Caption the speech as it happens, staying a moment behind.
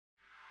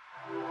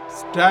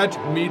Stat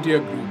Media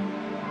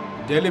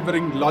Group,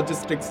 delivering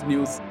logistics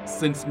news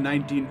since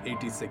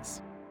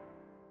 1986.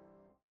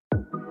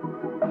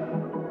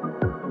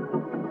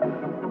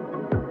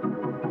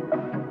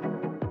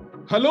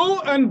 Hello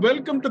and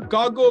welcome to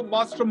Cargo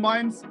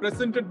Masterminds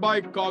presented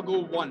by Cargo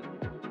One.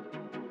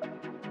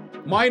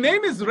 My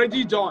name is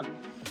Reggie John.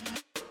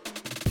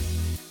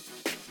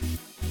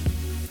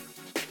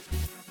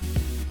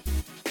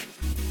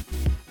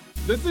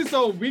 This is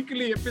our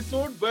weekly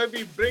episode where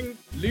we bring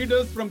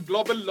leaders from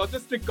global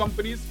logistic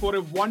companies for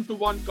a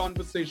one-to-one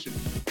conversation.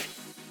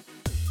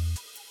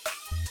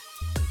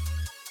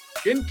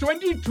 In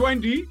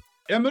 2020,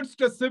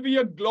 amidst a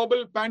severe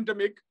global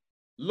pandemic,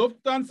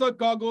 Lufthansa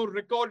Cargo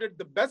recorded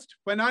the best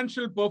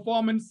financial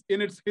performance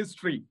in its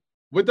history.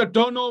 With a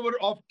turnover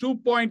of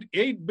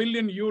 2.8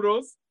 billion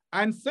euros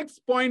and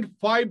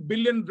 6.5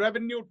 billion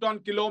revenue ton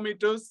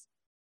kilometers,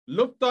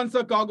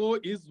 Lufthansa Cargo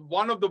is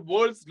one of the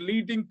world's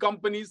leading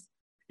companies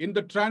in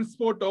the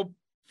transport of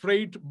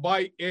freight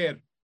by air.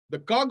 The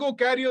cargo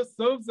carrier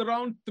serves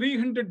around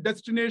 300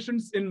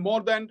 destinations in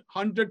more than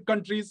 100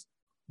 countries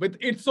with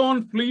its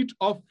own fleet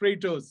of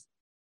freighters.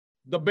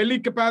 The belly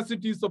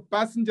capacities of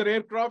passenger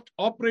aircraft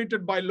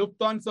operated by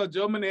Lufthansa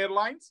German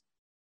Airlines,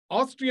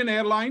 Austrian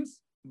Airlines,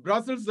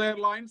 Brussels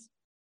Airlines,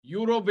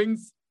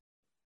 Eurowings,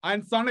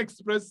 and Sun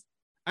Express,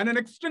 and an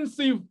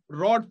extensive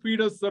rod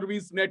feeder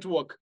service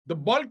network. The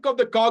bulk of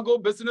the cargo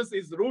business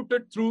is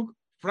routed through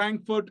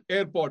Frankfurt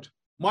Airport.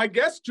 My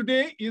guest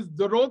today is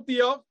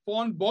Dorothea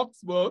von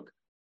Boxberg,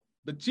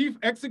 the Chief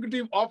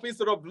Executive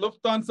Officer of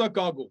Lufthansa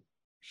Cargo.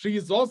 She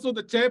is also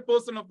the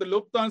Chairperson of the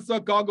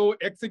Lufthansa Cargo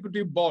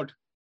Executive Board.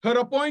 Her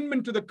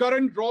appointment to the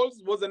current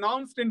roles was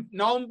announced in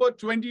November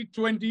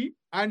 2020,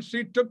 and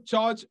she took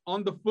charge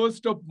on the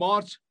 1st of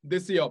March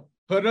this year.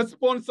 Her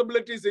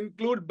responsibilities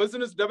include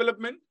business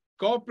development,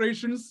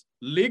 corporations,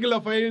 legal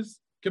affairs,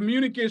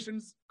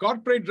 communications,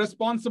 corporate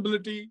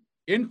responsibility,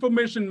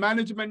 information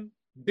management,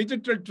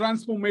 digital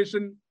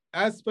transformation,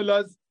 as well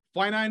as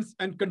finance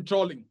and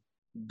controlling.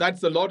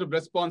 That's a lot of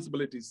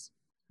responsibilities.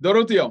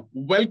 Dorothea,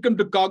 welcome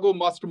to Cargo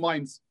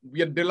Masterminds.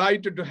 We are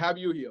delighted to have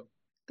you here.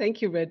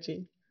 Thank you,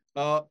 Reggie.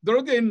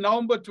 Dorothea, in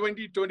November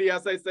 2020,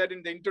 as I said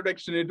in the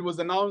introduction, it was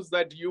announced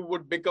that you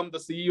would become the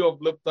CEO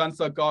of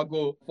Lufthansa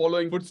Cargo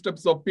following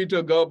footsteps of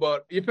Peter Gerber,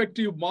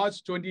 effective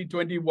March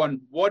 2021.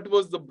 What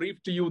was the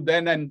brief to you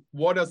then, and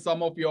what are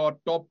some of your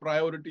top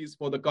priorities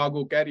for the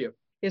cargo carrier?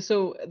 Yeah,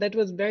 so that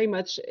was very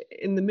much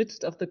in the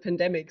midst of the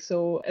pandemic.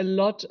 So a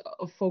lot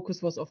of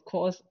focus was, of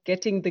course,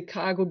 getting the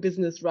cargo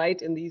business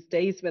right in these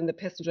days when the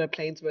passenger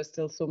planes were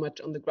still so much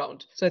on the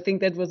ground. So I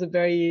think that was a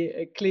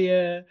very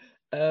clear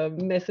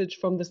message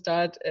from the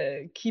start,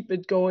 keep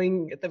it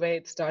going the way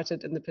it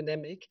started in the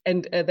pandemic.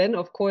 And then,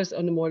 of course,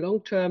 on a more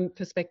long-term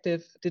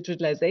perspective,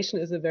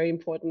 digitalization is a very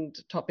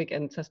important topic,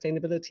 and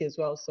sustainability as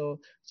well. So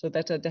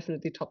that are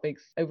definitely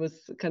topics I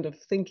was kind of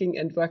thinking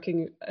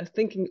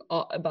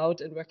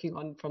about and working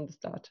on from the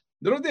start.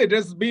 Dorothea, it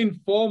has been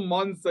 4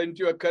 months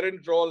into your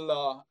current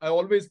role. I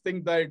always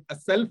think that a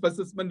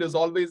self-assessment is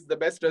always the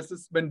best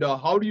assessment.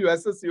 How do you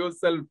assess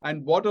yourself,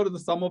 and what are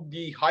some of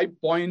the high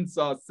points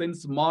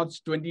since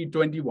March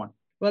 2021?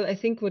 Well, I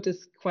think what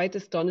is quite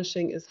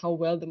astonishing is how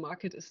well the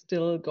market is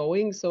still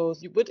going. So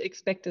you would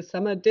expect a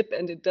summer dip,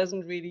 and it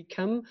doesn't really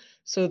come.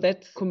 So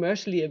that's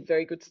commercially a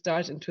very good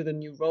start into the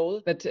new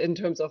role. But in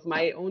terms of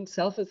my own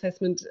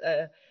self-assessment,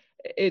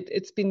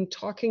 it's been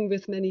talking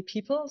with many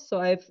people. So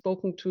I've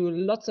spoken to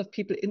lots of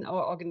people in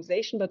our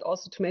organization, but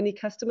also to many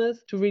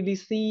customers to really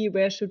see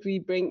where should we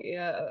bring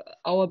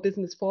our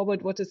business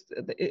forward. What is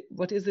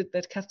it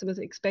that customers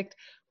expect?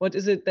 What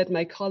is it that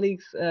my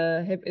colleagues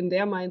have in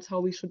their minds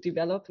how we should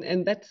develop?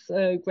 And that's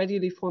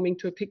gradually forming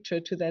to a picture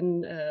to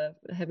then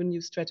have a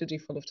new strategy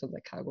for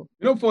Lufthansa Cargo.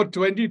 For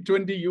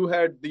 2020, you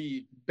had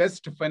the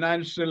best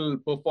financial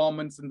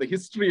performance in the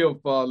history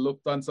of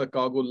Lufthansa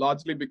Cargo,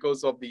 largely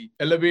because of the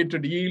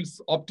elevated yields,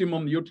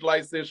 optimum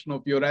utilization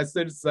of your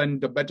assets, and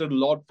better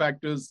load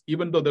factors,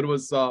 even though there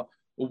was a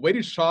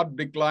very sharp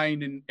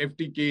decline in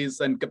FTKs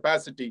and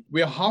capacity.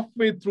 We are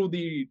halfway through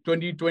the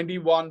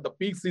 2021, the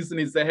peak season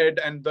is ahead,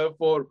 and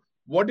therefore,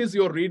 what is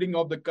your reading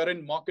of the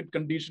current market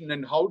condition,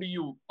 and how do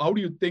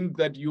you think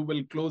that you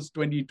will close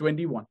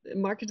 2021? The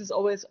market is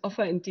always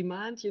offer and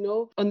demand.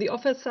 On the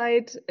offer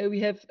side, we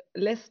have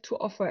less to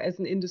offer as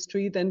an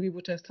industry than we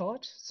would have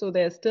thought. So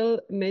there are still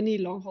many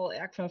long-haul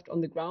aircraft on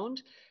the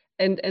ground.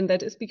 And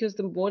that is because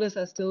the borders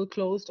are still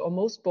closed, or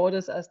most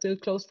borders are still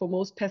closed for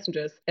most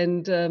passengers.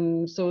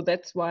 And so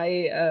that's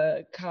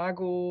why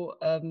cargo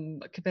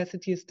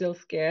capacity is still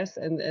scarce.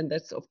 And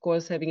that's, of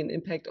course, having an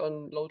impact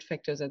on load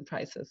factors and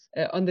prices.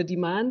 On the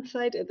demand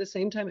side, at the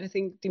same time, I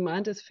think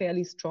demand is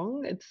fairly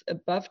strong. It's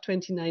above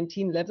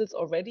 2019 levels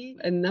already.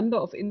 A number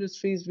of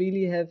industries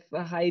really have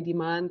a high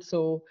demand.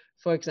 So,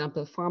 for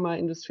example, pharma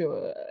industry,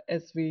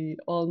 as we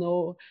all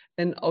know,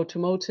 and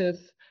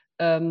automotive,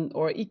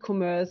 or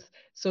e-commerce.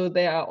 So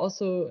there are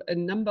also a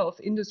number of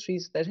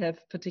industries that have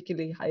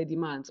particularly high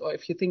demands. Or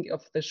if you think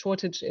of the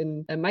shortage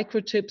in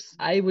microchips,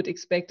 I would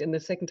expect in the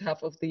second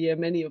half of the year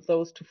many of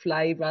those to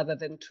fly rather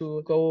than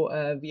to go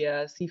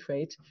via sea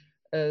freight.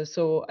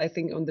 So I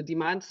think on the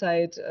demand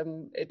side,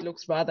 it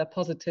looks rather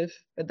positive.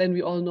 But then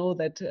we all know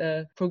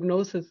that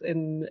prognosis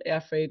in air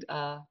freight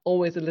are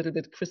always a little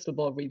bit crystal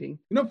ball reading.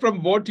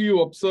 From what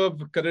you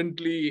observe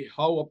currently,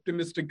 how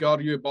optimistic are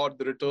you about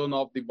the return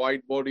of the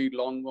wide body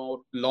long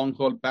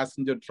haul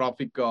passenger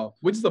traffic,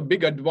 which is a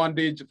big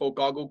advantage for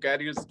cargo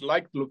carriers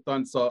like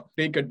Lufthansa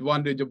take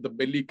advantage of the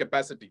belly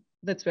capacity?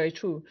 That's very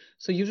true.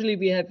 So usually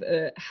we have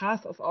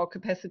half of our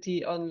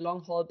capacity on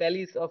long-haul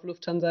bellies of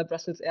Lufthansa,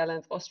 Brussels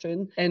Airlines,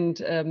 Austrian, and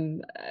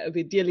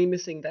we're dearly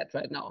missing that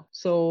right now.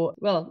 So,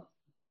 well,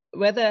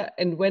 whether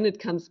and when it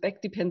comes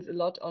back depends a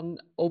lot on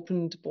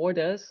opened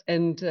borders.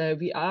 And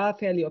we are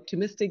fairly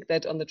optimistic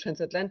that on the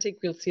transatlantic,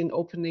 we'll see an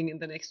opening in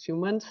the next few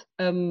months.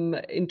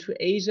 Into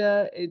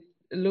Asia, it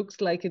looks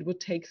like it would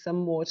take some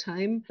more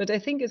time, but I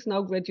think it's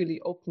now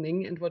gradually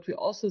opening. And what we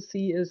also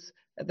see is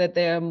that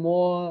there are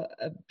more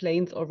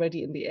planes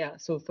already in the air.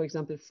 So, for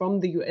example, from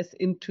the US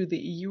into the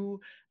EU,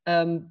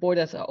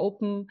 borders are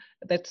open.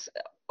 That's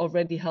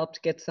already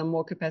helped get some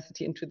more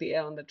capacity into the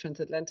air on the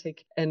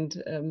transatlantic. And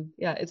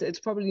it's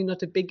probably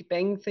not a big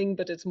bang thing,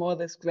 but it's more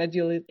this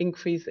gradual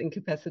increase in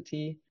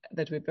capacity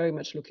that we're very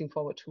much looking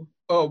forward to.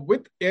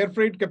 With air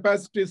freight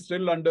capacity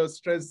still under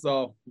stress,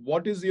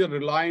 what is your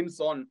reliance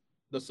on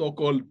the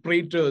so-called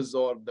freighters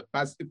or the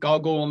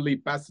cargo-only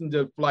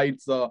passenger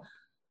flights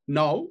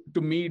now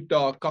to meet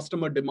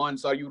customer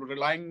demands? Are you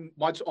relying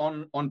much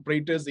on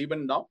freighters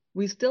even now?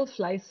 We still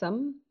fly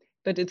some,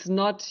 but it's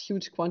not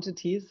huge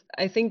quantities.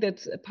 I think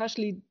that's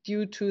partially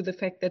due to the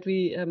fact that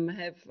we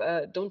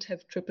don't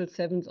have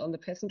 777s on the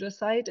passenger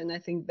side, and I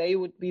think they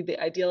would be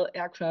the ideal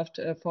aircraft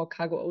for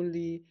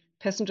cargo-only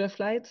passenger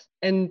flights.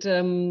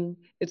 And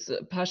it's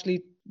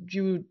partially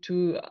due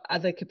to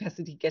other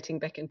capacity getting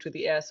back into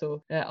the air.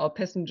 So our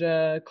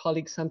passenger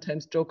colleagues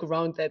sometimes joke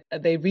around that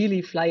they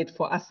really fly it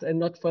for us and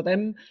not for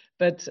them.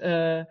 But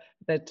so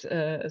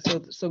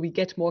we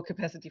get more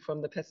capacity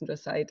from the passenger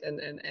side,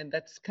 and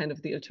that's kind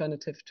of the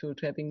alternative to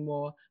having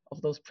more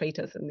of those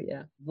freighters in the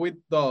air. With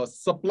the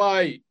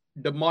supply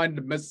demand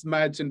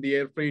mismatch in the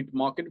air freight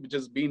market, which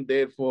has been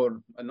there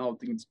for now, I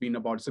think it's been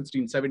about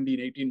 16, 17,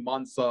 18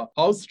 months.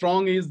 How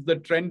strong is the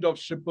trend of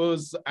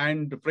shippers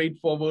and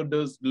freight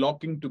forwarders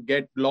locking to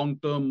get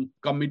long-term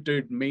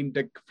committed main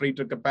tech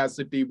freighter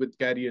capacity with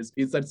carriers?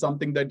 Is that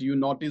something that you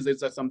notice?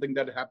 Is that something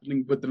that is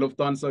happening with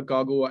Lufthansa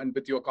Cargo and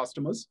with your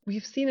customers?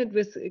 We've seen it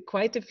with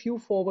quite a few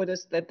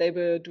forwarders that they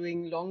were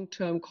doing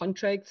long-term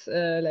contracts,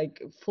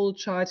 like full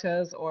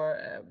charters or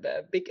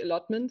big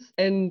allotments.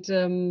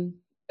 And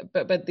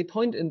but the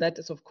point in that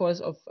is, of course,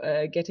 of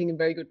getting a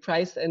very good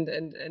price and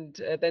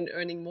then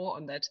earning more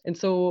on that. And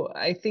so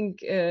I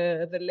think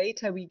the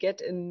later we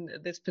get in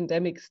this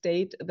pandemic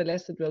state, the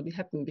less it will be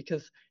happen,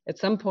 because at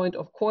some point,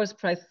 of course,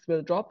 prices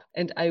will drop.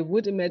 And I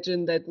would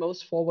imagine that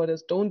most forwarders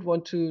don't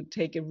want to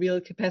take a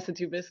real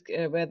capacity risk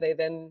where they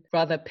then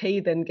rather pay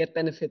than get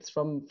benefits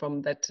from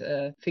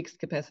that fixed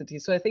capacity.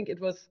 So I think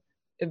it was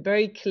a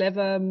very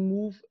clever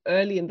move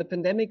early in the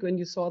pandemic when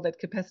you saw that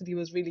capacity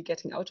was really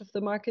getting out of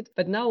the market.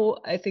 But now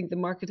I think the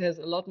market has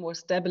a lot more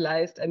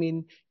stabilized. I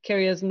mean,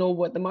 carriers know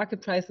what the market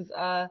prices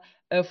are.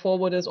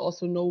 Forwarders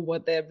also know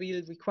what their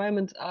real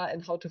requirements are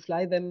and how to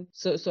fly them.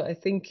 So I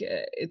think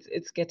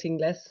it's getting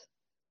less.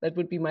 That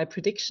would be my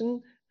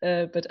prediction.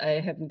 But I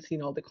haven't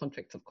seen all the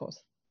contracts, of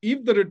course.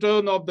 If the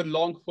return of the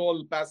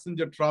long-haul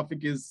passenger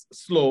traffic is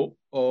slow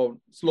or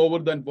slower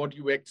than what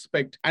you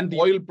expect, and the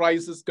oil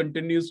prices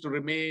continues to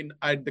remain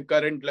at the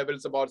current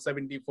levels, about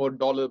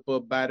 $74 per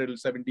barrel,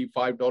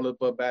 $75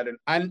 per barrel,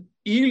 and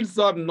yields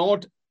are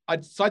not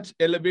at such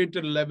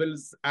elevated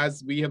levels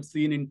as we have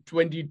seen in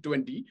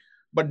 2020,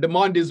 but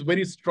demand is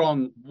very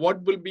strong,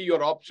 what will be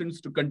your options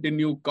to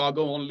continue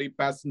cargo-only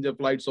passenger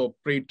flights or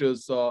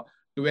freighters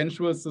to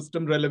ensure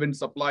system-relevant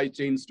supply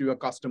chains to your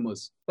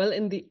customers? Well,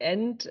 in the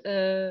end,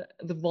 the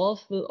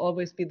valve will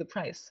always be the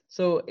price.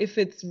 So if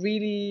it's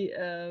really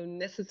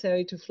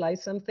necessary to fly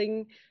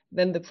something,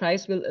 then the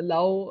price will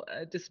allow,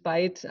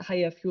 despite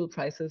higher fuel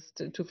prices,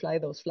 to fly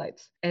those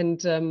flights.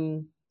 And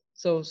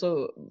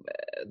so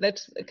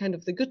that's kind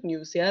of the good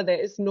news. Yeah,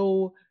 there is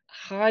no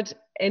hard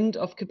end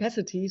of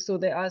capacity. So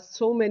there are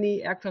so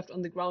many aircraft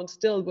on the ground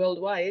still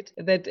worldwide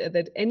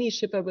that any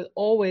shipper will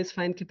always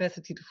find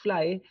capacity to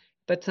fly.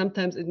 But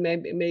sometimes it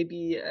may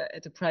be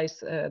at a price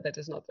that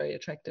is not very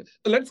attractive.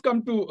 Let's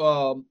come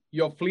to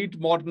your fleet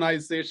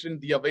modernization,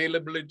 the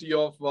availability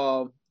of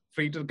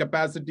freighter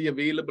capacity,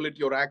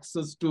 availability or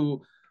access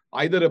to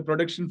either a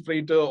production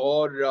freighter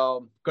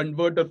or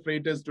converter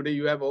freighters. Today,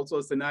 you have also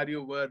a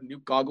scenario where new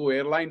cargo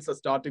airlines are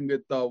starting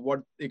with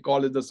what they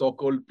call as the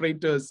so-called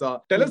freighters.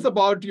 Tell us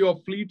about your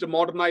fleet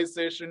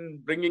modernization,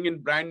 bringing in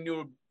brand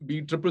new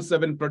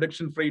B777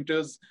 production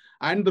freighters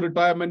and the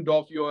retirement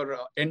of your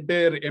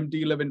entire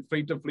MT-11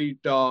 freighter fleet.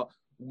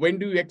 when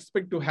do you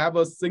expect to have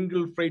a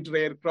single freighter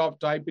aircraft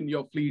type in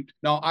your fleet?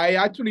 Now, I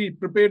actually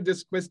prepared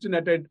this question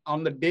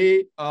on the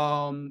day,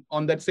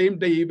 on that same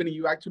day evening,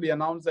 you actually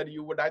announced that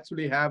you would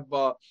actually have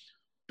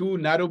two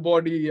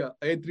narrow-body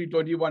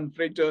A321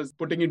 freighters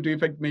putting into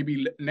effect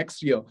maybe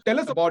next year. Tell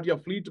us about your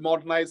fleet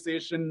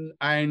modernization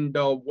and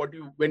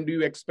when do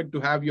you expect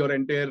to have your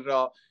entire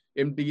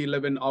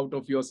MD-11 out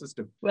of your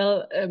system?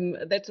 Well,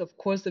 that's of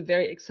course a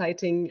very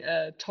exciting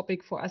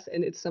topic for us,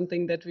 and it's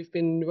something that we've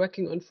been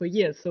working on for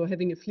years. So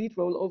having a fleet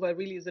rollover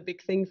really is a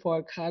big thing for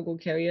a cargo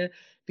carrier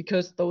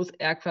because those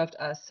aircraft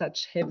are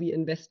such heavy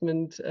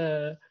investment,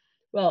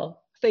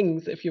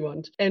 things, if you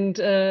want. And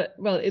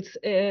it's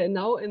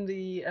now in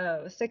the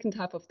second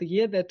half of the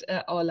year that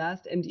our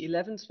last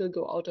MD-11s will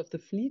go out of the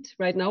fleet.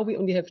 Right now, we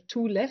only have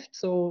 2 left,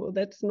 so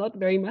that's not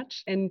very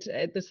much. And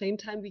at the same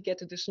time, we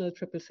get additional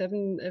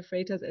 777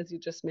 freighters, as you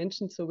just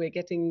mentioned. So we're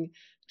getting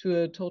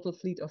to a total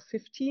fleet of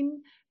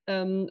 15,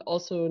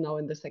 also now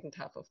in the second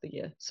half of the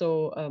year.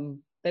 So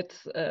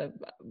that's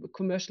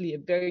commercially a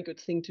very good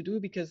thing to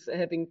do, because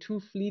having 2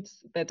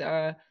 fleets that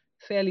are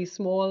fairly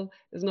small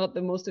is not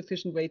the most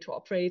efficient way to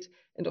operate.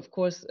 And of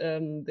course,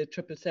 the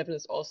 777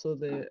 is also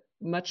the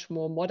much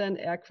more modern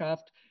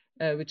aircraft,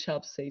 which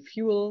helps save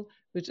fuel,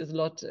 which is a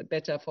lot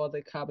better for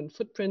the carbon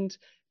footprint.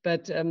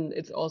 But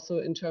it's also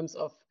in terms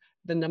of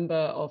the number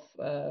of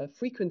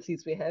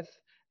frequencies we have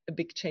a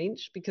big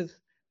change, because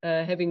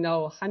having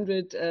now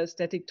 100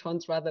 static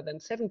tons rather than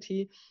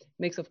 70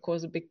 makes, of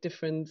course, a big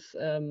difference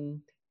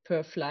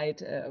per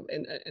flight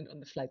and on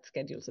the flight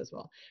schedules as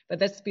well. But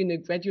that's been a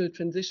gradual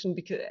transition,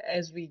 because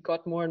as we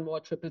got more and more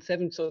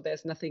 777, so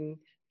there's nothing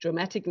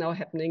dramatic now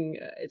happening.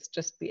 It's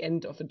just the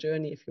end of a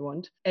journey, if you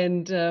want.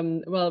 And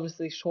with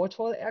the short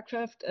haul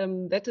aircraft,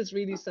 that is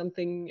really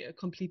something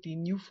completely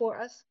new for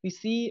us. We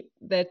see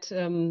that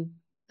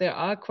there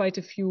are quite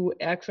a few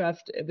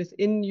aircraft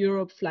within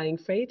Europe flying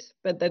freight,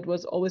 but that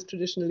was always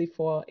traditionally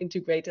for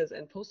integrators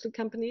and postal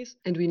companies.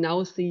 And we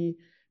now see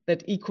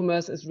that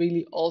e-commerce is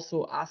really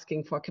also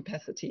asking for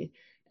capacity.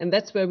 And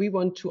that's where we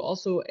want to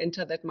also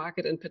enter that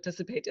market and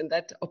participate in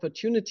that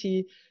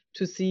opportunity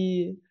to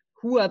see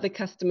who are the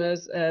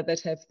customers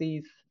that have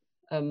these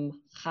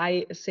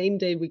high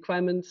same-day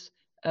requirements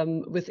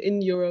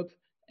within Europe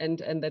and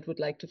that would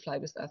like to fly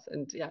with us.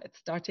 And yeah, it's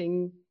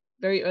starting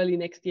very early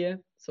next year,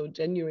 so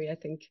January, I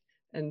think.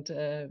 And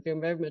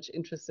we're very much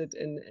interested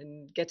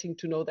in getting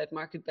to know that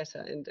market better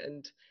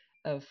and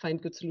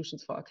find good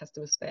solutions for our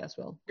customers there as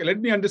well. Okay, let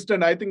me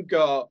understand. I think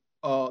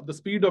the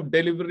speed of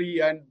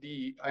delivery and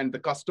the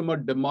customer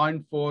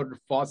demand for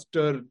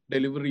faster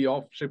delivery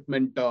of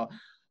shipment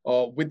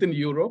within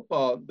Europe,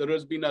 there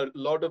has been a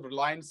lot of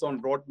reliance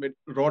on road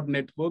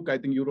network. I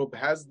think Europe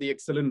has the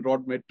excellent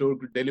road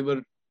network to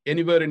deliver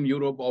anywhere in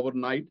Europe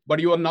overnight. But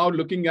you are now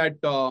looking at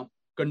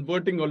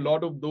converting a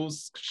lot of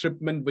those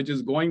shipment which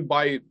is going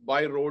by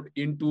road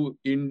into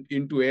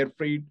air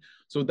freight,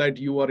 so that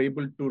you are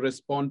able to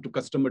respond to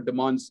customer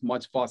demands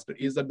much faster.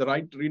 Is that the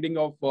right reading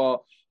of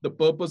the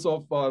purpose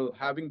of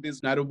having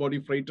this narrow body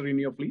freighter in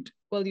your fleet?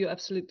 Well, you're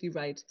absolutely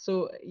right.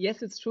 So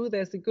yes, it's true.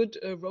 There's a good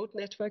road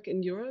network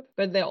in Europe,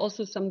 but there are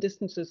also some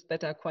distances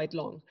that are quite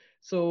long.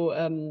 So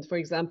for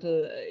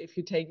example, if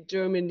you take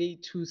Germany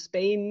to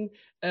Spain,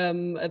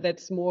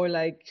 that's more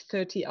like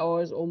 30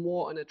 hours or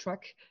more on a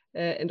truck.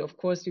 And of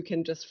course, you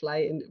can just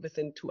fly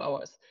within 2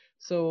 hours.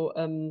 So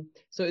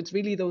so it's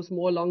really those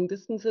more long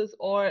distances,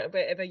 or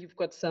wherever you've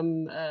got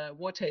some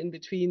water in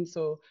between.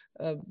 So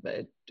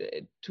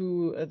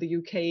to the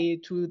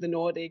UK, to the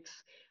Nordics.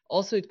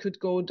 Also, it could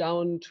go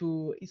down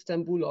to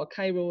Istanbul or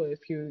Cairo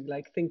if you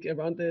think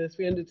around the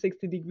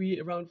 360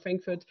 degree around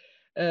Frankfurt.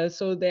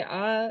 So there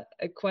are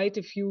quite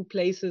a few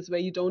places where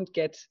you don't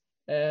get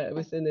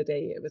within a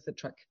day with a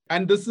truck.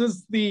 And this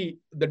is the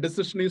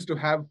decision is to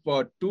have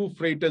 2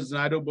 freighters,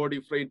 narrow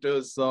body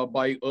freighters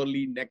by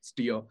early next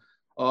year.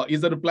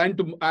 Is there a plan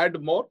to add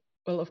more?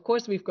 Well, of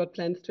course, we've got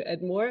plans to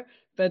add more,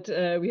 but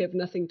we have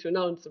nothing to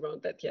announce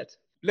around that yet.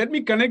 Let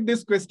me connect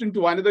this question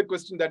to another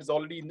question that is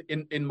already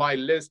in my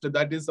list.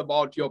 That is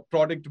about your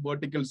product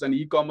verticals and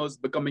e-commerce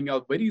becoming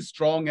a very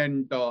strong,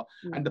 and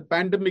the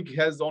pandemic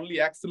has only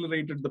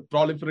accelerated the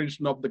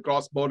proliferation of the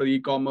cross-border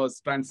e-commerce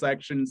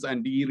transactions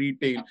and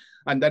e-retail.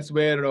 And that's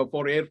where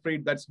for air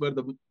freight, that's where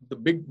the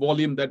big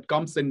volume that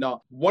comes in.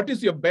 What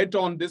is your bet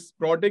on this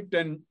product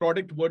and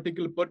product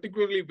vertical,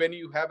 particularly when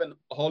you have an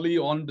wholly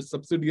owned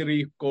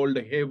subsidiary called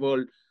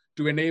Hayworld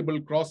to enable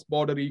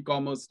cross-border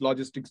e-commerce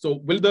logistics? So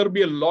will there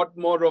be a lot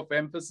more of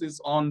emphasis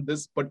on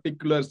this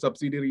particular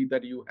subsidiary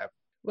that you have?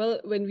 Well,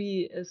 when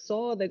we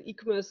saw that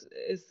e-commerce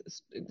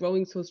is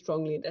growing so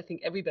strongly, and I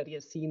think everybody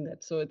has seen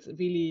that, so it's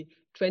really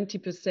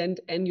 20%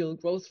 annual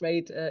growth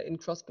rate in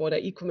cross-border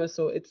e-commerce.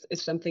 So it's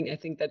something I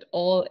think that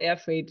all air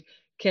freight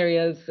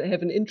carriers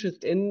have an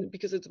interest in,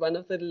 because it's one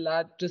of the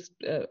largest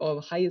or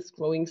highest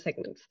growing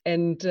segments.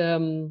 And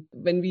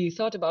when we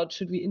thought about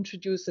should we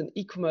introduce an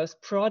e-commerce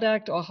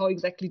product, or how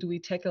exactly do we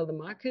tackle the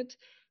market,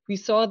 we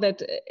saw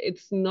that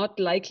it's not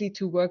likely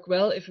to work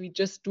well if we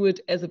just do it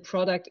as a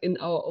product in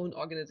our own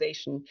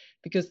organization,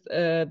 because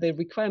the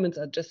requirements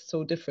are just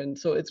so different.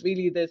 So it's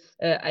really this,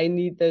 I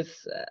need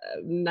this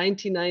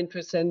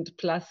 99%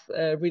 plus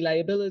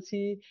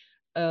reliability.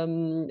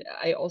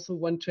 I also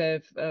want to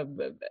have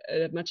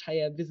a much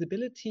higher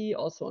visibility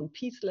also on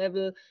piece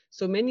level.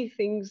 So many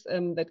things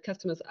that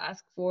customers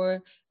ask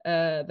for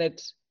that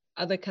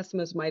other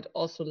customers might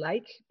also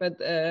like, but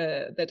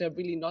that are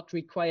really not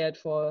required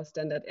for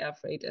standard air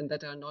freight and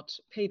that are not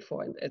paid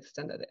for at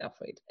standard air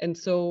freight. And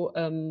so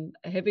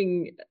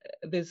having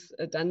this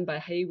done by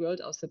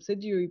Hayworld, our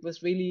subsidiary,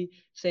 was really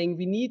saying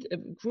we need a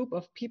group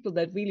of people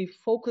that really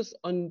focus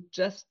on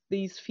just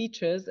these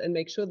features and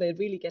make sure they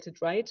really get it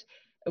right,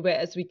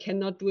 whereas we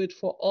cannot do it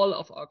for all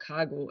of our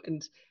cargo.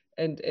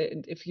 And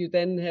if you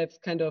then have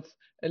kind of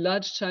a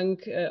large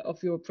chunk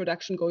of your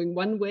production going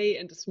one way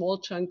and a small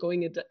chunk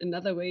going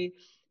another way,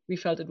 we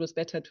felt it was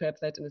better to have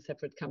that in a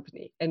separate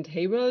company. And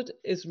Hayworld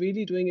is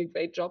really doing a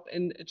great job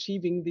in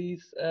achieving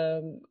these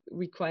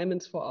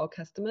requirements for our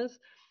customers.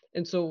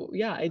 And so,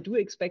 yeah, I do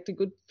expect a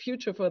good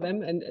future for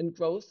them and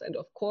growth. And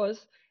of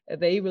course,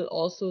 they will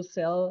also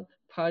sell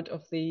part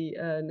of the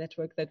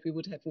network that we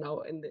would have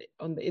now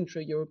on the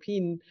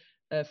intra-European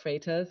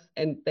freighters,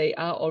 and they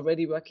are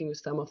already working with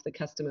some of the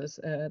customers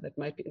that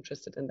might be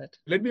interested in that.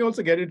 Let me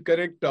also get it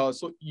correct.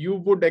 So you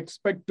would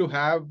expect to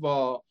have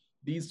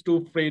these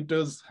two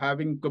freighters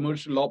having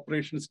commercial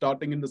operations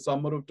starting in the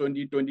summer of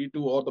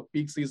 2022 or the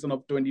peak season of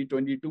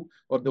 2022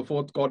 or the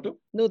fourth quarter?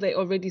 No, they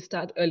already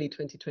start early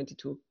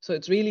 2022. So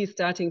it's really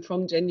starting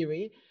from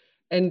January.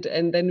 And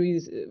then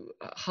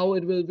how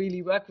it will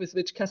really work with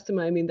which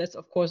customer, I mean, that's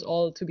of course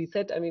all to be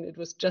said. I mean, it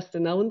was just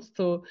announced,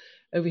 so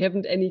we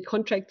haven't any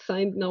contract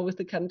signed now with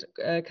the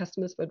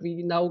customers, but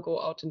we now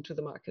go out into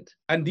the market.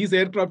 And these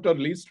aircraft are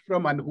leased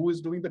from, and who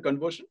is doing the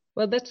conversion?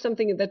 Well, that's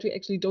something that we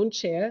actually don't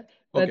share,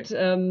 but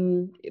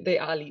they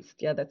are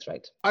leased. Yeah, that's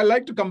right. I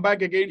like to come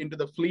back again into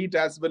the fleet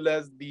as well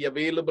as the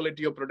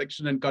availability of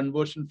production and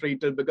conversion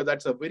freighter, because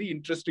that's a very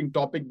interesting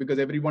topic, because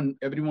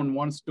everyone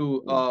wants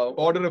to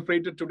order a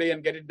freighter today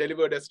and get it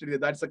delivered yesterday.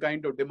 That's the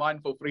kind of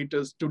demand for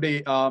freighters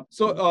today.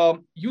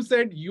 So you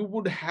said you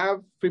would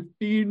have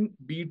 15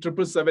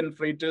 B777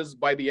 freighters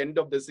by the end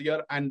of this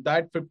year, and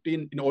that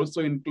 15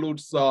 also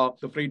includes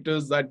the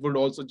freighters that would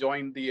also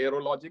join the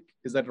Aerologic.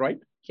 Is that right?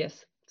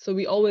 Yes. So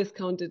we always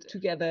count it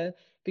together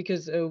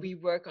because we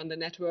work on the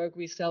network,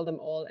 we sell them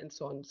all and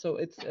so on. So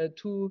it's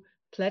two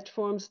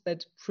platforms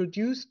that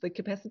produce the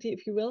capacity,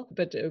 if you will,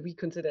 but we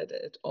consider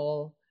it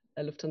all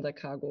Lufthansa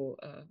cargo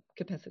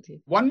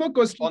capacity. One more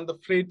question on the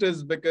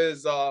freighters,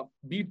 because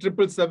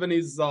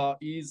B777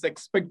 is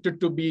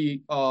expected to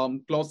be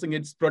closing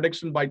its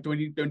production by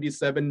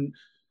 2027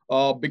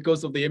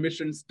 because of the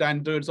emission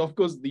standards. Of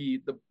course,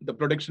 the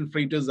production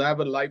freighters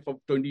have a life of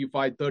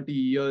 25, 30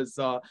 years.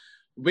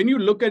 When you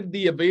look at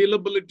the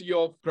availability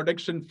of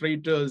production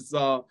freighters,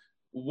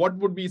 what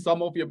would be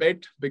some of your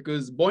bet?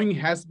 Because Boeing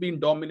has been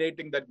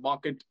dominating that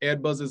market.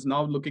 Airbus is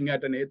now looking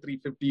at an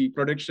A350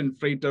 production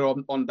freighter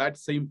on that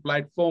same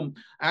platform.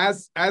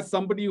 As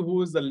somebody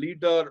who is a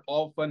leader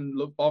of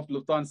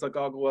Lufthansa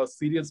Cargo, a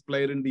serious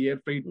player in the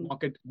air freight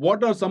market,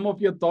 what are some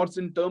of your thoughts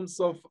in terms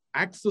of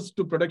access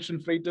to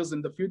production freighters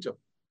in the future?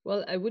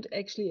 Well, I would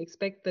actually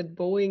expect that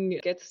Boeing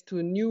gets to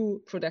a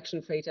new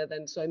production freighter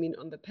then. So, I mean,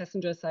 on the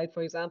passenger side,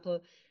 for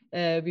example,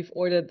 we've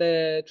ordered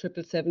the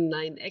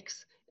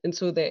 777-9X. And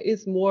so there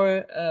is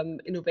more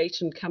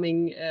innovation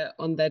coming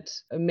on that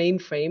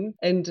mainframe.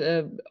 And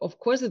of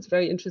course, it's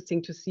very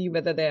interesting to see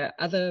whether there are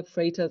other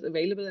freighters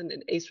available. And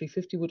an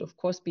A350 would, of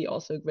course, be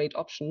also a great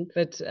option.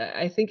 But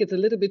I think it's a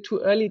little bit too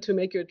early to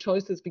make your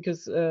choices,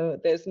 because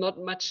there's not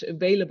much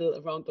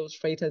available around those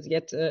freighters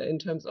yet in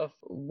terms of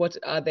what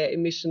are their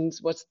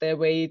emissions, what's their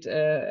weight,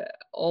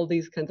 all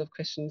these kinds of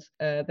questions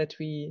that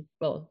we,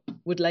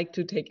 would like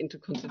to take into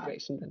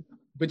consideration then.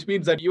 Which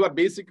means that you are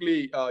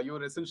basically,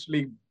 you're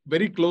essentially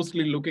very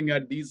closely looking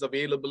at these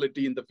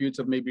availability in the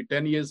future, maybe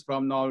 10 years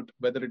from now,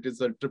 whether it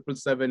is a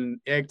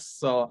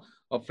 777X,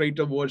 a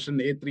freighter version,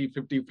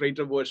 A350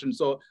 freighter version.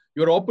 So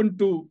you're open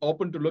to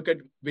look at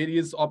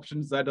various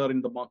options that are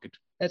in the market.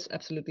 That's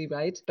absolutely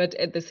right. But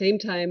at the same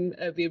time,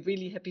 we're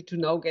really happy to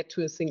now get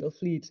to a single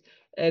fleet.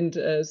 And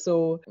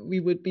so we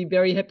would be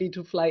very happy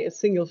to fly a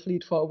single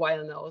fleet for a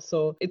while now.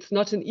 So it's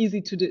not an easy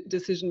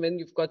decision when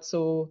you've got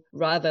so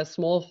rather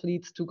small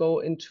fleets to go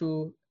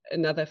into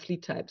another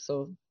fleet type.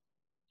 So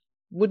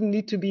wouldn't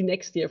need to be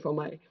next year for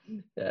my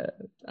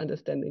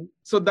understanding.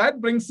 So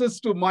that brings us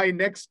to my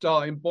next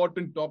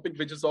important topic,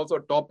 which is also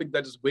a topic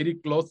that is very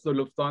close to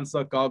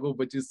Lufthansa Cargo,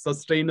 which is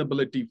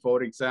sustainability,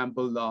 for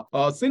example.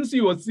 Since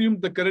you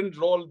assumed the current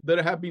role,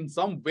 there have been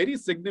some very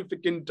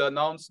significant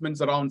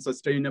announcements around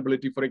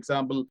sustainability. For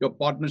example, your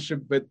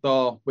partnership with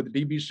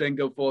DB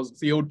Schenker for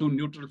CO2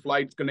 neutral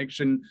flights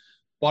connection,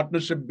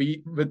 partnership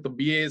with the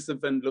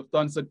BASF and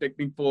Lufthansa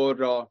Technik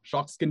for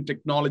shock skin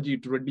technology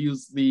to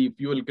reduce the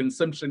fuel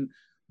consumption.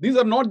 These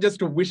are not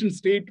just vision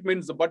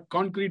statements, but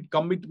concrete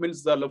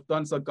commitments that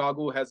Lufthansa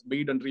Cargo has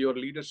made under your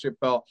leadership.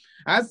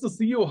 As the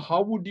CEO,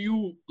 how would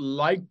you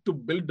like to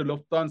build the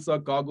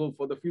Lufthansa Cargo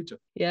for the future?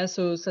 Yeah,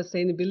 so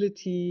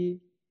sustainability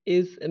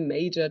is a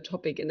major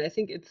topic, and I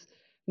think it's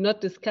not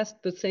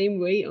discussed the same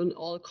way on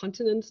all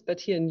continents, but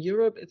here in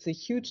Europe, it's a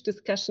huge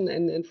discussion,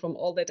 and from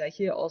all that I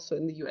hear, also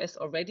in the US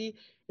already.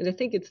 And I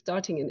think it's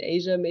starting in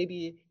Asia,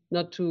 maybe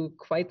not to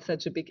quite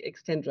such a big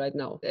extent right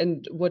now.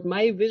 And what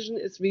my vision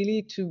is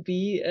really to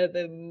be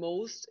the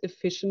most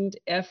efficient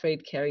air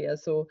freight carrier.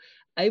 So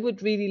I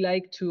would really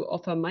like to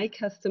offer my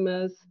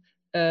customers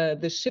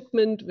the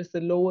shipment with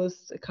the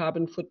lowest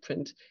carbon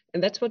footprint.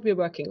 And that's what we're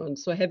working on.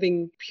 So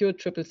having pure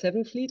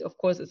 777 fleet, of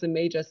course, is a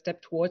major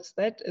step towards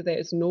that. There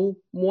is no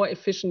more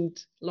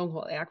efficient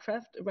long-haul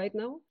aircraft right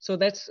now. So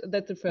that's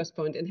the first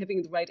point. And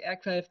having the right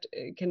aircraft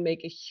can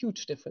make a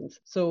huge difference.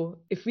 So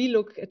if we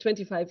look at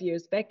 25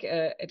 years back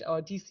at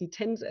our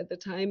DC-10s at the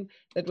time,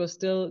 that was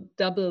still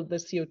double the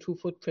CO2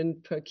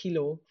 footprint per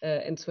kilo.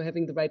 And so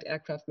having the right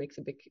aircraft makes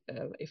a big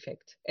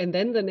effect. And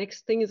then the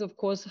next thing is, of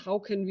course, how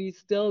can we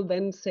still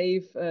then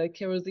save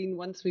kerosene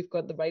once we've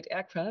got the right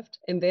aircraft?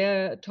 And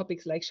there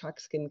topics like shark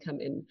skin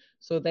come in.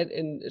 So that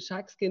in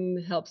shark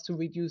skin helps to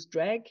reduce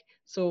drag.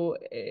 So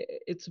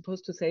it's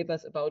supposed to save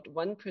us about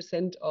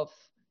 1% of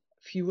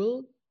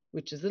fuel,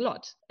 which is a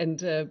lot. And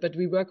but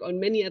we work on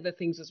many other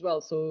things as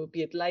well. So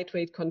be it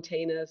lightweight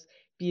containers,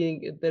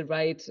 being the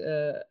right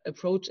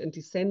approach and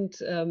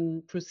descent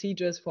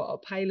procedures for our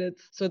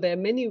pilots. So there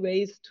are many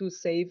ways to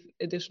save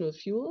additional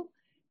fuel,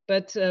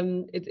 but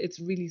it's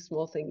really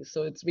small things.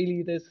 So it's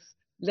really this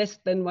less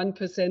than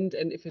 1%.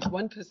 And if it's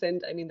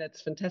 1%, I mean,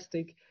 that's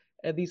fantastic.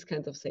 These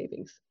kinds of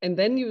savings. And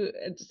then you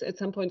at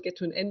some point get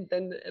to an end,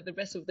 then the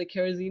rest of the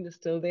kerosene is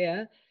still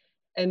there.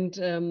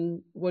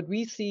 And what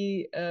we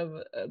see,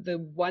 the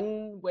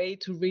one way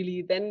to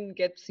really then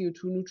get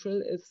CO2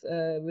 neutral is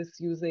with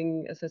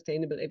using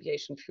sustainable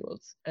aviation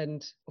fuels.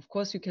 And of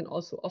course, you can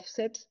also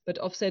offset, but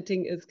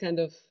offsetting is kind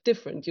of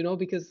different,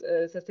 because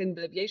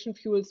sustainable aviation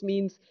fuels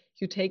means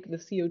you take the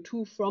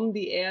CO2 from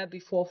the air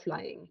before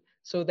flying.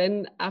 So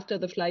then after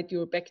the flight,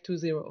 you're back to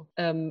zero.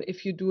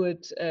 If you do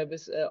it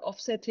with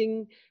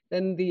offsetting,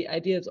 then the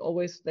idea is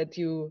always that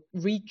you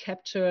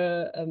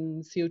recapture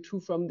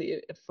CO2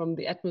 from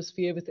the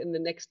atmosphere within the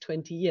next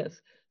 20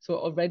 years. So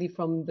already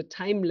from the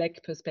time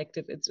lag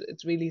perspective,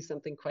 it's really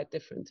something quite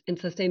different. And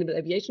sustainable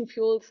aviation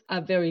fuels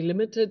are very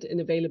limited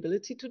in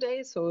availability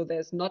today. So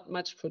there's not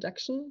much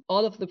production.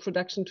 All of the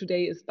production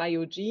today is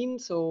biogene,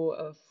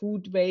 so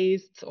food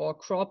waste or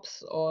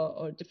crops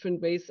or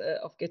different ways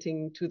of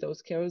getting to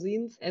those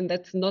kerosenes. And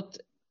that's not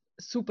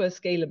super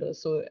scalable.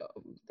 So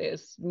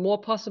there's more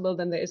possible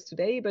than there is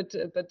today, but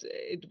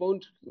it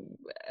won't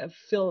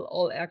fill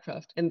all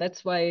aircraft. And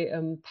that's why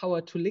power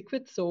to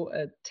liquid, so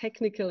a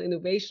technical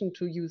innovation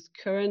to use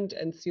current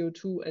and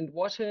CO2 and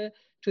water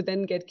to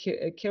then get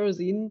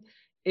kerosene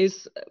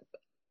is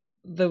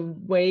the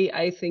way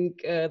I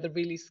think the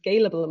really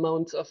scalable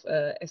amounts of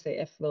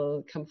SAF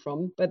will come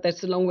from. But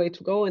that's a long way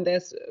to go. And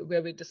that's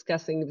where we're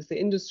discussing with the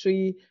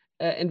industry.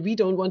 And we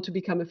don't want to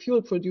become a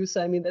fuel producer.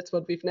 I mean, that's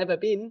what we've never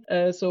been.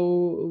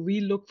 So we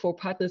look for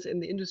partners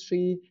in the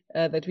industry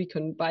that we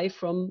can buy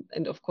from.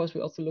 And of course, we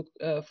also look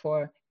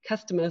for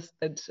customers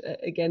that,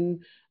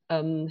 again,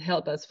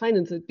 help us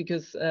finance it,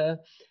 because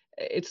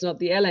it's not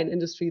the airline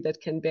industry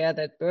that can bear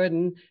that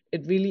burden.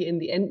 It really, in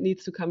the end,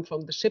 needs to come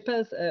from the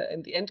shippers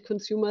and the end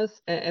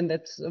consumers. And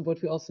that's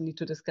what we also need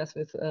to discuss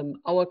with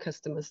our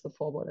customers, the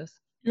forwarders.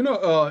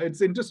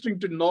 It's interesting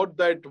to note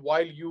that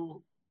while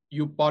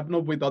you partner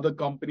with other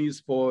companies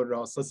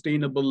for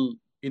sustainable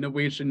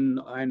innovation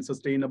and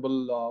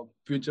sustainable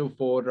future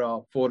for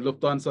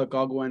Lufthansa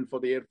Cargo and for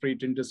the air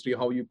freight industry,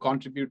 how you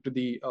contribute to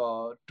the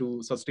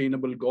to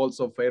sustainable goals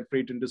of air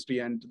freight industry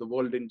and to the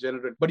world in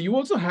general. But you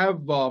also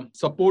have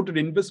supported,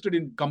 invested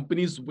in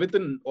companies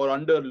within or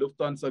under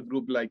Lufthansa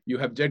Group, like you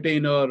have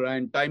Jetainer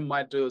and Time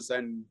Matters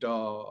and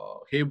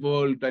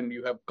Hayworld, and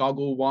you have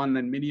Cargo One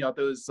and many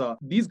others.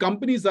 These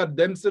companies are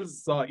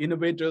themselves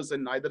innovators,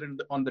 and either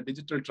on the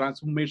digital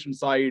transformation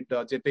side,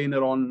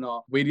 Jetainer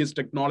on various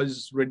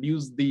technologies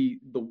reduce the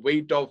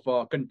weight of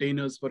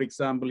containers. For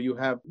example, you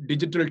have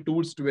digital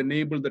tools to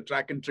enable the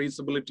track and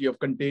traceability of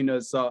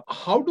containers.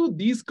 How do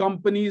these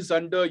companies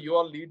under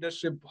your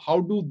leadership,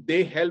 how do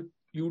they help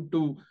you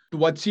to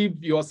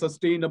achieve your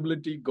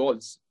sustainability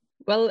goals?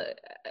 Well,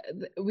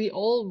 we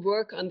all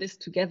work on this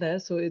together,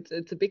 so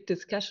it's a big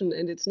discussion,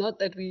 and it's not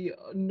that we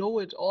know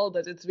it all,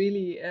 but it's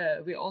really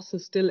we're also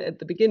still at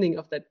the beginning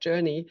of that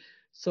journey.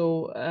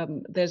 So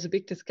there's a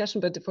big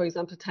discussion, but for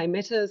example, Time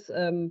Matters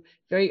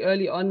very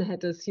early on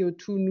had a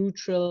CO2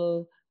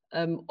 neutral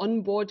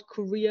onboard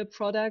courier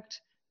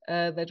product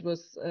that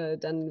was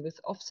done with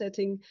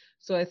offsetting.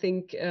 So I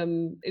think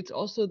it's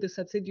also the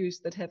subsidiaries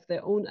that have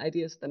their own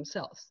ideas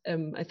themselves.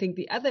 I think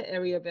the other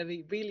area where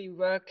we really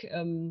work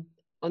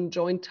on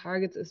joint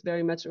targets is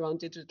very much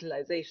around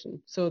digitalization.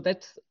 So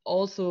that's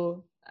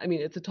also, I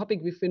mean, it's a topic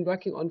we've been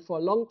working on for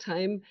a long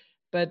time.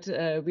 but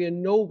we are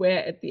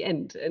nowhere at the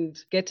end. And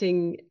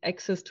getting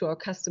access to our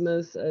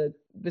customers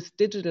with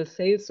digital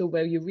sales, so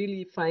where you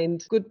really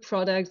find good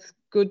products,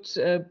 good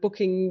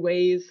booking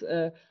ways,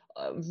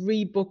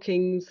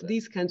 rebookings,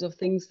 these kinds of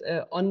things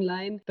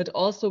online, but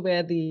also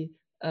where the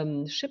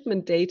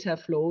shipment data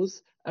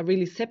flows are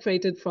really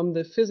separated from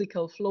the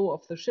physical flow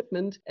of the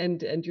shipment,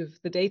 and you have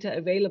the data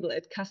available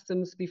at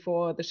customs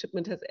before the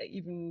shipment has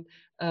even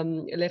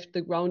left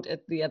the ground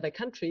at the other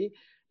country.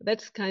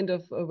 That's kind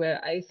of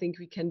where I think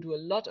we can do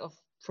a lot of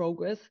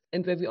progress,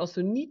 and where we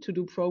also need to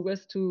do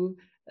progress to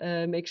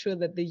make sure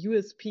that the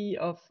USP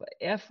of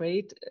air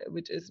freight,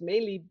 which is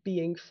mainly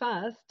being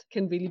fast,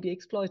 can really be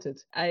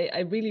exploited.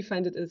 I really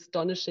find it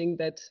astonishing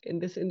that in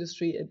this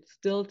industry, it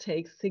still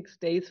takes 6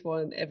 days for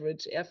an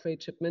average air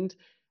freight shipment.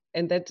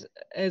 And that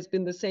has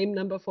been the same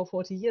number for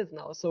 40 years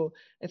now. So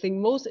I think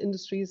most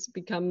industries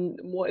become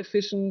more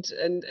efficient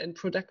and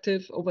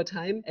productive over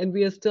time, and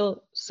we are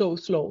still so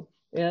slow.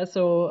 Yeah,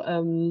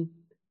 so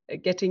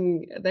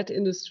getting that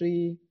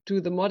industry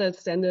to the modern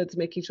standards,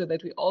 making sure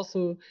that we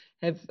also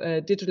have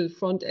digital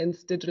front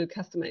ends, digital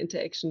customer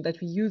interaction,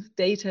 that we use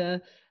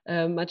data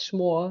much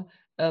more.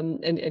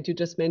 And you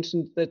just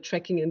mentioned the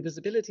tracking and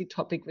visibility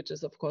topic, which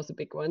is of course a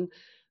big one.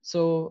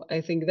 So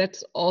I think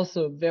that's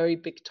also a very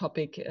big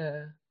topic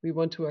we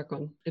want to work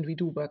on, and we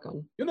do work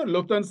on. You know,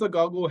 Lufthansa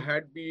Cargo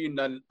had been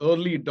an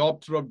early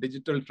adopter of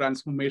digital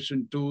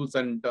transformation tools,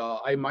 and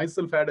I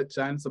myself had a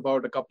chance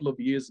about a couple of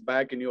years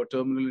back in your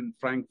terminal in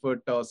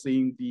Frankfurt,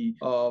 seeing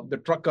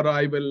the truck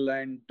arrival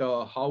and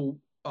how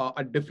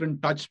at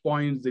different touch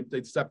points,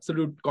 it's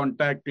absolute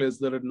contactless.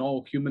 There are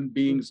no human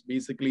beings.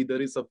 Basically,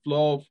 there is a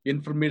flow of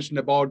information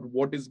about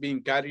what is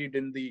being carried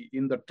in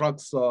the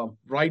trucks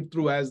right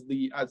through as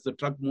the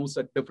truck moves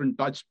at different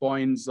touch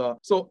points.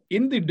 So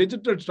in the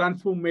digital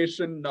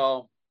transformation,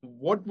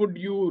 what would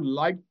you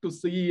like to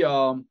see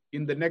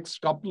in the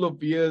next couple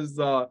of years?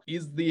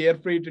 Is the air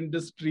freight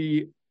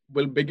industry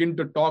will begin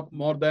to talk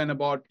more than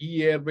about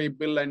e-airway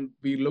bill, and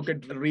we look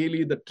at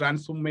really the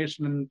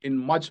transformation in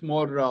much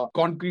more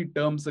concrete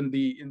terms in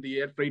the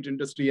air freight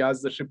industry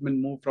as the shipment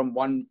move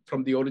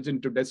from the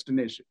origin to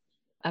destination?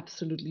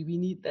 Absolutely, we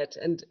need that.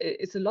 And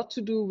it's a lot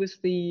to do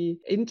with the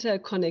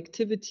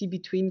interconnectivity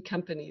between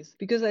companies,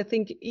 because I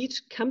think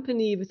each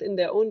company within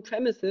their own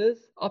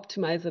premises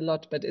optimize a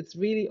lot, but it's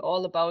really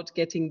all about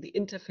getting the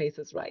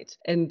interfaces right.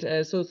 And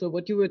so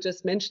what you were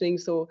just mentioning,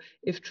 so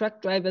if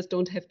truck drivers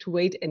don't have to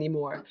wait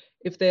anymore,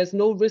 if there's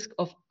no risk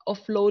of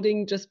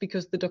offloading just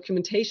because the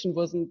documentation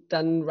wasn't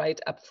done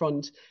right up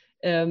front,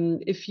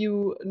 if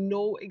you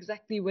know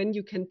exactly when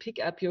you can pick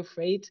up your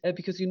freight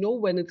because you know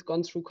when it's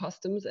gone through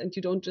customs, and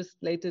you don't just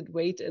let it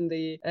wait in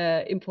the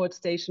import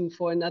station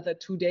for another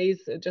 2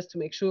 days just to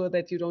make sure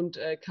that you don't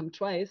come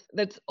twice.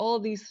 That's all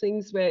these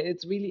things where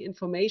it's really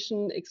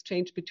information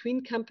exchange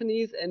between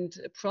companies and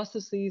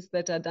processes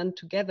that are done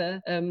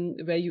together,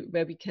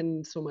 where we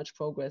can so much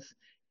progress.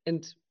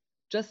 And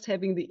just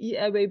having the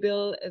e-airway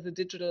bill as a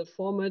digital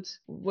format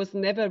was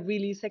never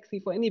really sexy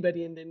for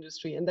anybody in the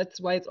industry. And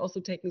that's why it's also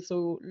taken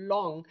so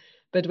long.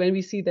 But when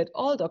we see that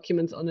all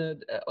documents on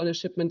a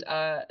shipment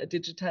are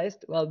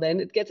digitized, well, then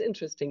it gets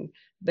interesting.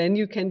 Then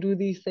you can do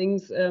these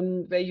things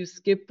where you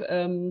skip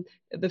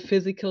the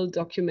physical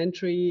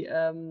documentary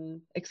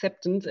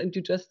acceptance, and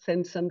you just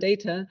send some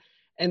data.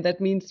 And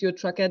that means your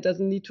trucker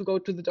doesn't need to go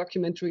to the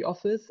documentary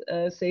office,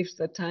 saves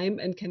that time,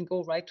 and can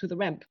go right to the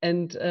ramp.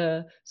 And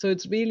so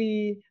it's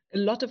really a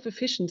lot of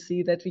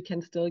efficiency that we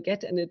can still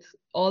get. And it's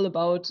all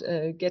about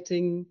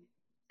getting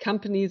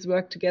companies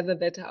work together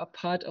that are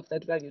part of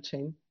that value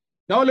chain.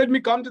 Now, let me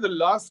come to the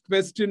last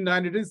question,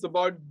 and it is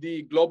about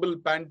the global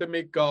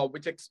pandemic,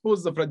 which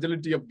exposed the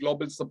fragility of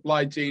global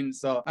supply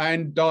chains.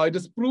 And it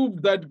is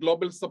proved that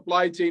global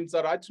supply chains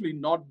are actually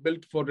not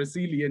built for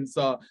resilience.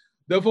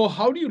 Therefore,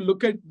 how do you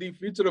look at the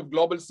future of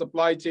global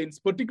supply chains,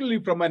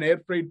 particularly from an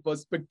air freight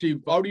perspective?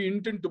 How do you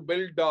intend to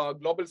build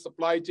global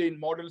supply chain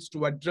models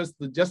to address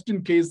the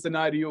just-in-case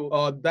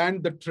scenario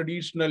than the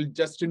traditional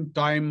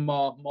just-in-time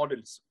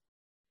models?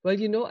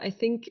 Well, I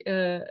think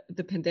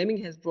the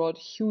pandemic has brought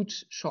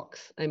huge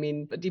shocks. I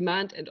mean,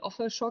 demand and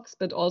offer shocks,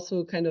 but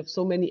also kind of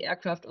so many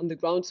aircraft on the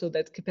ground, so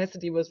that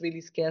capacity was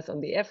really scarce on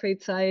the air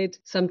freight side.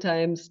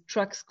 Sometimes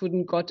trucks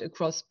couldn't got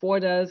across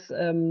borders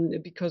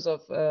because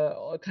of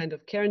all kind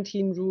of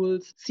quarantine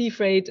rules. Sea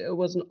freight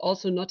was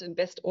also not in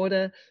best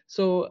order.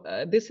 So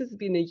this has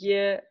been a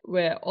year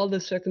where all the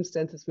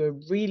circumstances were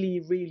really,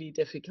 really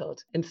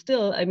difficult. And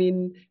still, I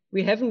mean,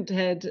 we haven't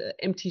had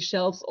empty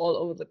shelves all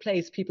over the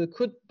place. People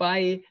could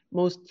buy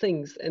most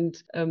things. And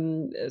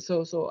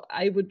so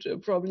I would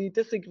probably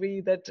disagree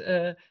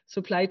that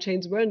supply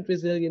chains weren't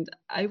resilient.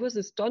 I was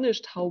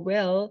astonished how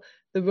well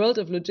the world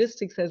of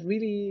logistics has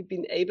really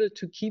been able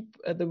to keep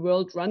the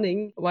world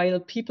running while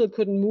people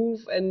couldn't move.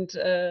 And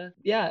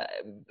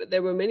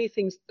there were many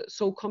things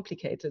so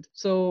complicated.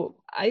 So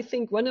I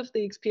think one of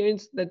the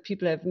experiences that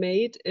people have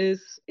made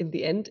is, in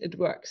the end, it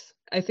works.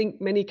 I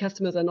think many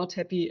customers are not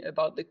happy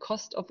about the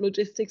cost of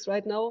logistics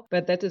right now,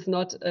 but that is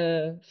not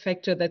a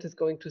factor that is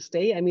going to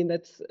stay. I mean,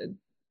 that's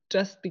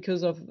just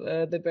because of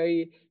the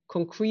very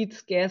concrete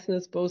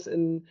scarceness both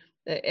in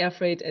air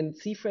freight and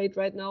sea freight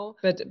right now,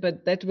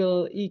 but that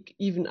will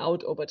even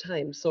out over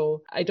time.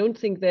 So I don't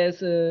think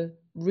there's a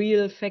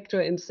real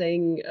factor in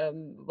saying,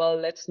 well,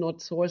 let's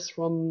not source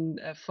from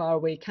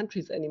faraway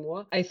countries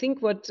anymore. I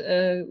think what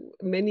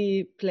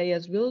many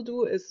players will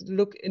do is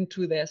look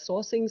into their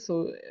sourcing.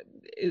 So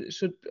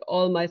should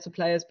all my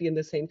suppliers be in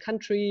the same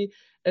country?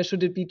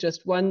 Should it be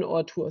just 1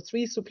 or 2 or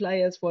 3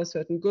 suppliers for a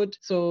certain good?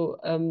 So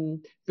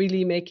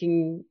really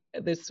making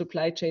the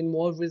supply chain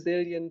more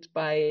resilient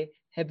by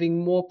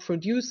having more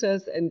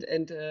producers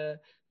and a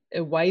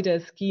wider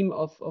scheme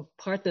of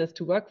partners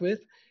to work with,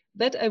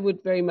 that I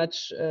would very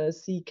much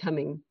see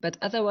coming. But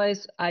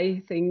otherwise,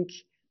 I think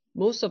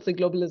most of the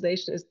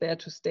globalization is there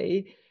to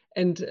stay.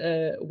 And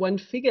one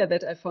figure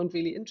that I found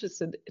really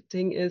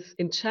interesting is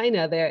in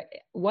China, there are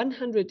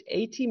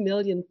 180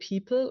 million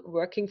people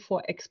working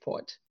for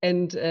export.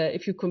 And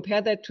if you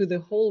compare that to the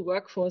whole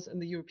workforce in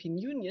the European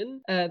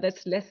Union,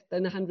 that's less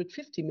than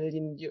 150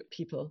 million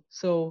people.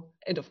 So,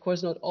 and of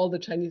course, not all the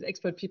Chinese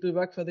export people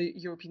work for the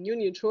European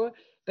Union, sure.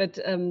 But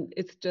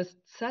it's just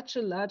such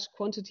a large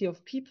quantity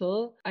of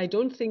people. I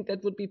don't think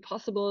that would be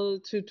possible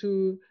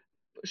to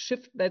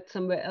shift that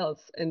somewhere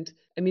else. And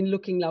I mean,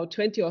 looking now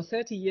 20 or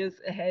 30 years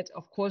ahead,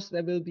 of course,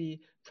 there will be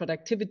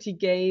productivity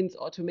gains,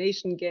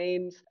 automation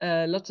gains,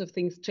 lots of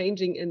things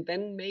changing. And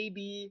then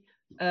maybe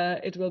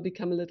it will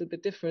become a little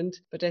bit different.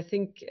 But I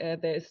think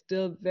there is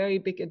still very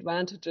big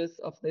advantages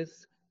of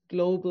this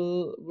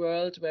global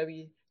world where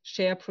we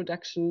share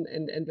production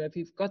and where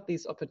we've got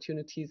these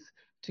opportunities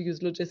to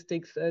use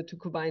logistics to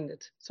combine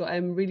it. So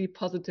I'm really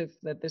positive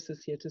that this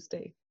is here to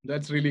stay.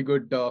 That's really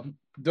good.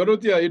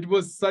 Dorothea, it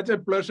was such a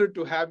pleasure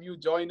to have you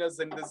join us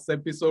in this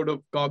episode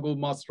of Cargo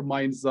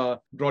Masterminds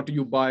brought to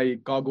you by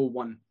Cargo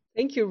One.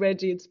 Thank you,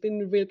 Reggie. It's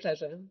been a real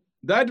pleasure.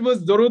 That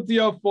was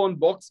Dorothea von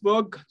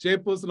Boxberg,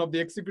 Chairperson of the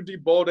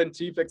Executive Board and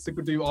Chief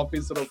Executive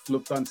Officer of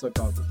Lufthansa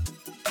Cargo.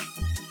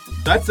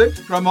 That's it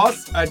from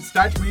us at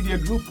Stat Media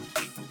Group.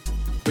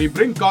 We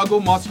bring Cargo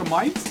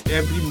Masterminds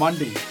every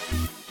Monday.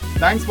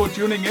 Thanks for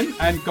tuning in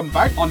and come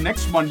back on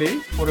next Monday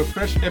for a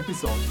fresh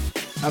episode.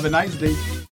 Have a nice day.